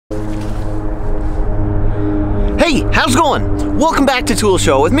How's it going? Welcome back to Tool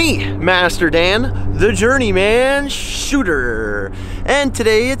Show with me, Master Dan, the Journeyman shooter. And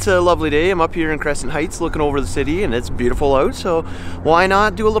today it's a lovely day. I'm up here in Crescent Heights looking over the city and it's beautiful out, so why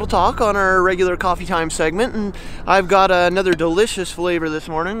not do a little talk on our regular coffee time segment. And I've got another delicious flavor this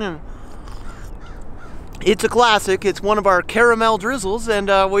morning, and it's a classic. It's one of our caramel drizzles,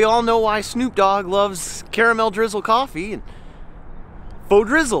 and we all know why Snoop Dogg loves caramel drizzle coffee. And faux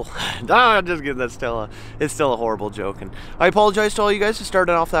drizzle. I'm just kidding. It's still a horrible joke, and I apologize to all you guys for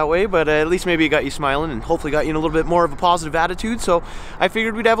starting off that way, but at least maybe it got you smiling and hopefully got you in a little bit more of a positive attitude. So I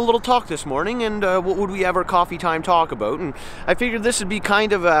figured we'd have a little talk this morning, and what would we have our coffee time talk about? And I figured this would be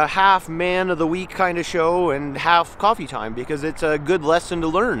kind of a half man of the week kind of show and half coffee time, because it's a good lesson to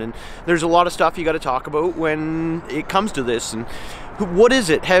learn, and there's a lot of stuff you got to talk about when it comes to this. And what is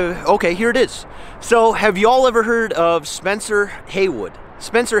it? Okay, here it is. So, have y'all ever heard of Spencer Haywood?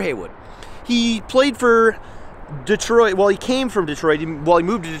 Spencer Haywood. He played for Detroit. Well, he came from Detroit. Well, he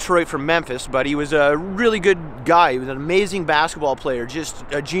moved to Detroit from Memphis, but he was a really good guy. He was an amazing basketball player, just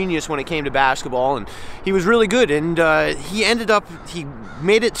a genius when it came to basketball, and he was really good. And he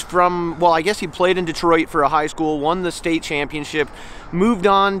made it from, well, I guess he played in Detroit for a high school, won the state championship, moved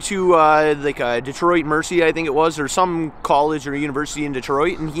on to like Detroit Mercy, I think it was, or some college or university in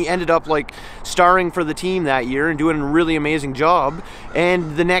Detroit, and he ended up like starring for the team that year and doing a really amazing job.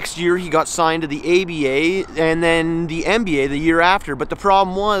 And the next year he got signed to the ABA and then the NBA the year after. But the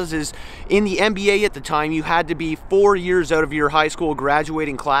problem is in the NBA at the time you had to be 4 years out of your high school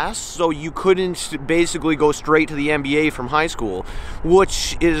graduating class, so you couldn't basically go straight to the NBA from high school,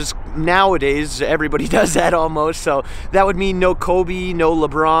 which is nowadays everybody does that almost. So that would mean no Kobe, no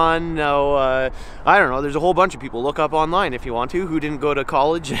LeBron, no I don't know, there's a whole bunch of people, look up online if you want to, who didn't go to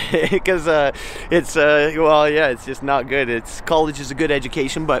college, because it's well, yeah, it's just not good. College is a good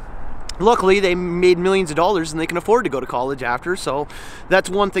education, but luckily they made millions of dollars and they can afford to go to college after, so that's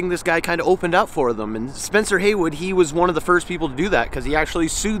one thing this guy kind of opened up for them. And Spencer Haywood, he was one of the first people to do that, because he actually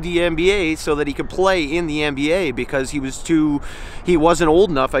sued the NBA so that he could play in the NBA, because he wasn't old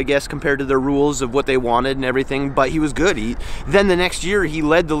enough, I guess, compared to their rules of what they wanted and everything, but he was good. Then the next year he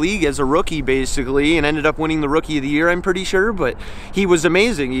led the league as a rookie basically and ended up winning the Rookie of the Year, I'm pretty sure. But he was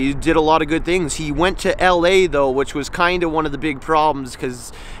amazing. He did a lot of good things. He went to LA though, which was kind of one of the big problems,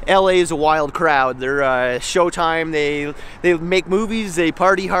 because LA is a wild crowd. They're Showtime. They make movies, they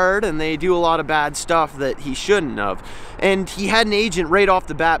party hard, and they do a lot of bad stuff that he shouldn't have. And he had an agent right off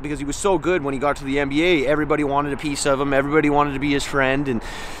the bat because he was so good when he got to the NBA. Everybody wanted a piece of him. Everybody wanted to be his friend. And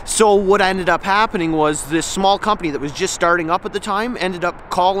so what ended up happening was this small company that was just starting up at the time ended up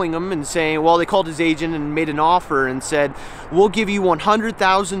calling him and saying, well, they called his agent and made an offer and said, we'll give you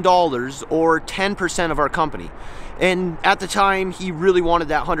 $100,000 or 10% of our company. And at the time, he really wanted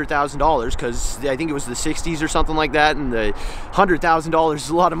that $100,000, because I think it was the 60s or something like that, and the $100,000 is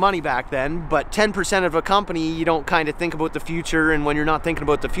a lot of money back then. But 10% of a company, you don't kind of think about the future, and when you're not thinking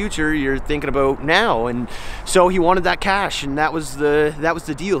about the future, you're thinking about now. And so he wanted that cash, and that was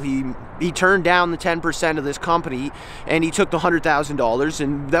the deal. He turned down the 10% of this company, and he took the $100,000,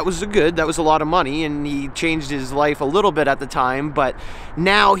 and that was a lot of money, and he changed his life a little bit at the time. But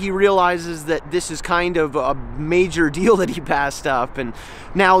now he realizes that this is kind of a major deal that he passed up. And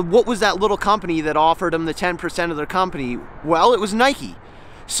now, what was that little company that offered him the 10% of their company? Well, it was Nike.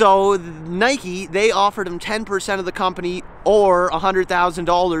 So Nike, they offered him 10% of the company or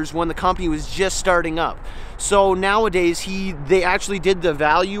 $100,000 when the company was just starting up. So nowadays they actually did the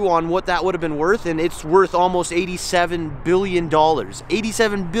value on what that would have been worth, and it's worth almost $87 billion.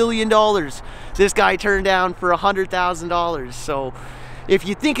 $87 billion this guy turned down for $100,000. So if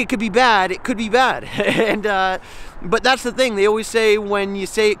you think it could be bad, it could be bad. And but that's the thing. They always say when you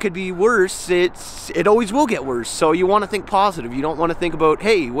say it could be worse, it always will get worse. So you want to think positive. You don't want to think about,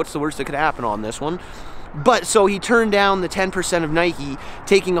 hey, what's the worst that could happen on this one? But so he turned down the 10% of Nike,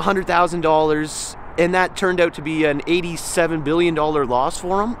 taking $100,000, and that turned out to be an $87 billion loss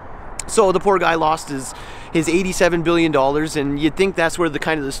for him. So the poor guy lost his $87 billion, and you'd think that's where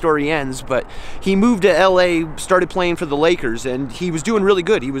the story ends. But he moved to LA, started playing for the Lakers, and he was doing really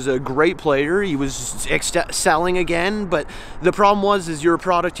good. He was a great player. He was excelling again. But the problem is you're a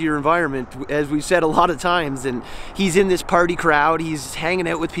product of your environment, as we've said a lot of times. And he's in this party crowd. He's hanging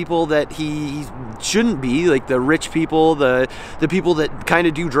out with people that he shouldn't be, like the rich people, the people that kind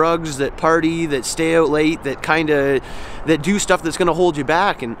of do drugs, that party, that stay out late, that do stuff that's going to hold you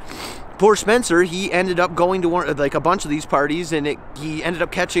back. And poor Spencer, he ended up going to a bunch of these parties, and he ended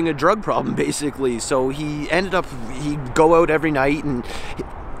up catching a drug problem basically. So he'd go out every night, and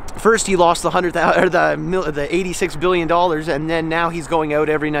First he lost the $86 billion, and then now he's going out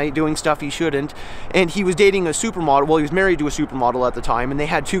every night doing stuff he shouldn't. And he was dating a supermodel. Well, he was married to a supermodel at the time, and they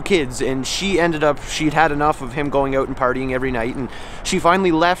had 2 kids. And she'd had enough of him going out and partying every night, and she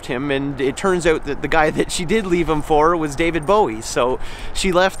finally left him. And it turns out that the guy that she did leave him for was David Bowie. So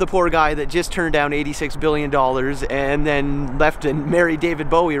she left the poor guy that just turned down $86 billion, and then left and married David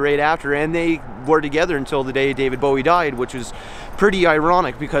Bowie right after. And they were together until the day David Bowie died, which was pretty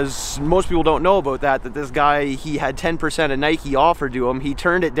ironic, because most people don't know about that this guy, he had 10% of Nike offered to him. He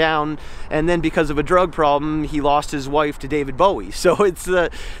turned it down, and then because of a drug problem, he lost his wife to David Bowie. So it's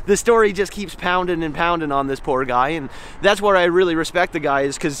the story just keeps pounding and pounding on this poor guy. And that's where I really respect the guy,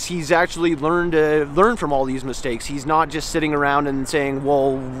 is because he's actually learned from all these mistakes. He's not just sitting around and saying,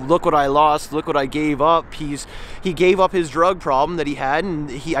 well, look what I lost, look what I gave up. He gave up his drug problem that he had, and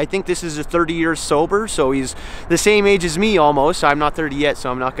I think this is 30 years sober, so he's the same age as me almost. I'm not 30 yet,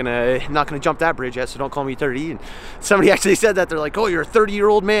 so I'm not gonna jump that bridge yet, so don't call me 30. And somebody actually said that. They're like, oh, you're a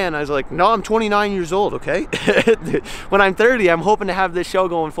 30-year-old man. I was like, no, I'm 29 years old, okay? When I'm 30, I'm hoping to have this show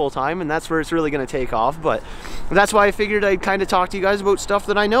going full time, and that's where it's really gonna take off. But that's why I figured I'd kind of talk to you guys about stuff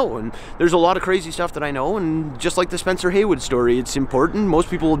that I know, and there's a lot of crazy stuff that I know. And just like the Spencer Haywood story, it's important. Most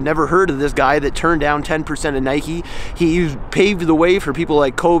people have never heard of this guy that turned down 10% of Nike. He paved the way for people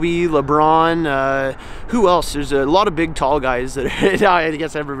like Kobe, LeBron, who else? There's a lot of big, tall guys that I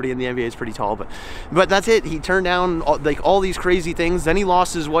guess everybody in the NBA is pretty tall, but that's it. He turned down like all these crazy things. Then he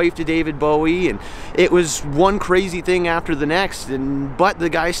lost his wife to David Bowie, and it was one crazy thing after the next. But the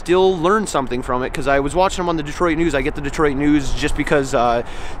guy still learned something from it, because I was watching him on the Detroit News. I get the Detroit News just because the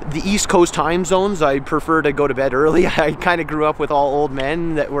East Coast time zones, I prefer to go to bed early. I kind of grew up with all old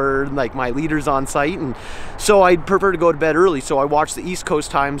men that were like my leaders on site, and so I prefer to go to bed early. So I watch the East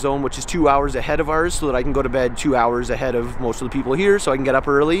Coast time zone, which is 2 hours ahead of ours, so that I can go to bed 2 hours ahead of most of the people here, so I can get up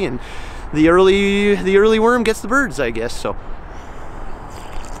early. And the early worm gets the birds, I guess. So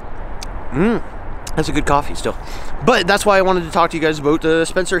that's a good coffee still. But that's why I wanted to talk to you guys about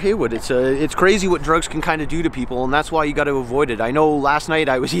Spencer Haywood. It's crazy what drugs can kind of do to people, and that's why you got to avoid it. I know last night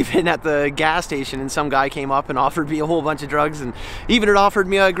I was even at the gas station, and some guy came up and offered me a whole bunch of drugs, and even it offered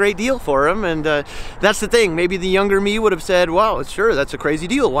me a great deal for him. And that's the thing. Maybe the younger me would have said, wow, sure, that's a crazy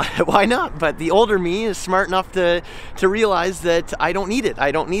deal. Why not? But the older me is smart enough to realize that I don't need it.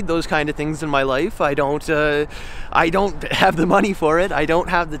 I don't need those kind of things in my life. I don't have the money for it. I don't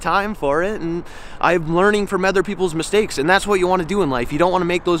have the time for it, and I'm learning from other people's mistakes, and that's what you want to do in life. You don't want to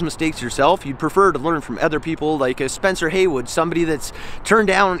make those mistakes yourself. You'd prefer to learn from other people, like a Spencer Haywood, somebody that's turned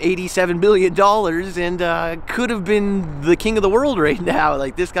down $87 billion and could have been the king of the world right now.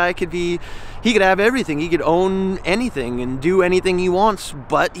 Like, this guy he could have everything. He could own anything and do anything he wants,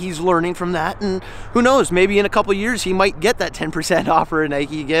 but he's learning from that, and who knows, maybe in a couple years he might get that 10% offer in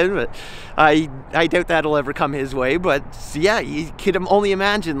Nike again, but I doubt that'll ever come his way. But yeah, you could only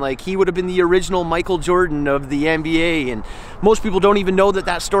imagine, like, he would have been the original Micheal Jordan of the NBA, and most people don't even know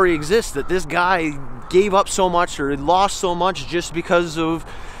that story exists, that this guy gave up so much or lost so much just because of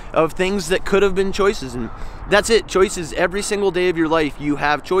things that could have been choices. And that's it. Choices. Every single day of your life you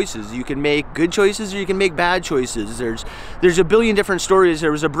have choices. You can make good choices or you can make bad choices. There's a billion different stories.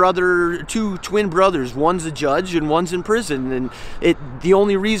 There was two twin brothers, one's a judge and one's in prison, and the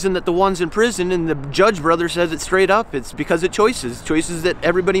only reason that the one's in prison, and the judge brother says it straight up, it's because of choices that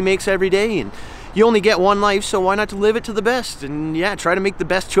everybody makes every day. And you only get one life, so why not to live it to the best? And yeah, try to make the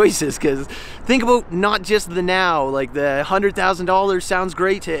best choices, because think about not just the now. Like, the $100,000 sounds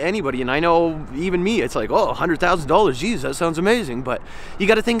great to anybody, and I know even me, it's like, oh, $100,000, geez, that sounds amazing. But you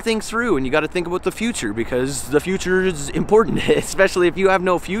got to think things through, and you got to think about the future, because the future is important. Especially if you have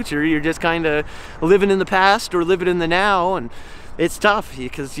no future, you're just kind of living in the past or living in the now, and it's tough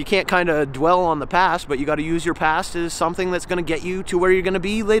because you can't kind of dwell on the past, but you got to use your past as something that's going to get you to where you're going to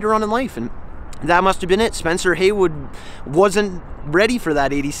be later on in life. And that must have been it. Spencer Haywood wasn't ready for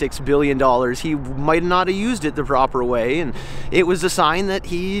that $86 billion. He might not have used it the proper way, and it was a sign that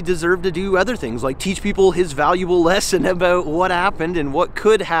he deserved to do other things, like teach people his valuable lesson about what happened and what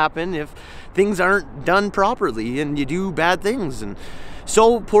could happen if things aren't done properly and you do bad things. And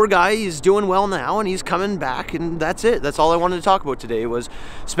so, poor guy, he's doing well now, and he's coming back, and that's it. That's all I wanted to talk about today, was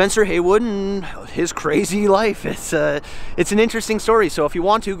Spencer Haywood and his crazy life. It's an interesting story, so if you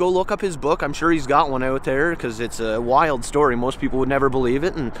want to, go look up his book. I'm sure he's got one out there, because it's a wild story. Most people would never believe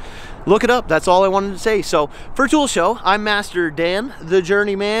it, and look it up. That's all I wanted to say. So, for Tool Show, I'm Master Dan, the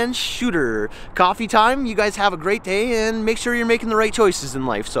Journeyman Shooter. Coffee time. You guys have a great day, and make sure you're making the right choices in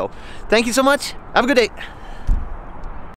life. So, thank you so much. Have a good day.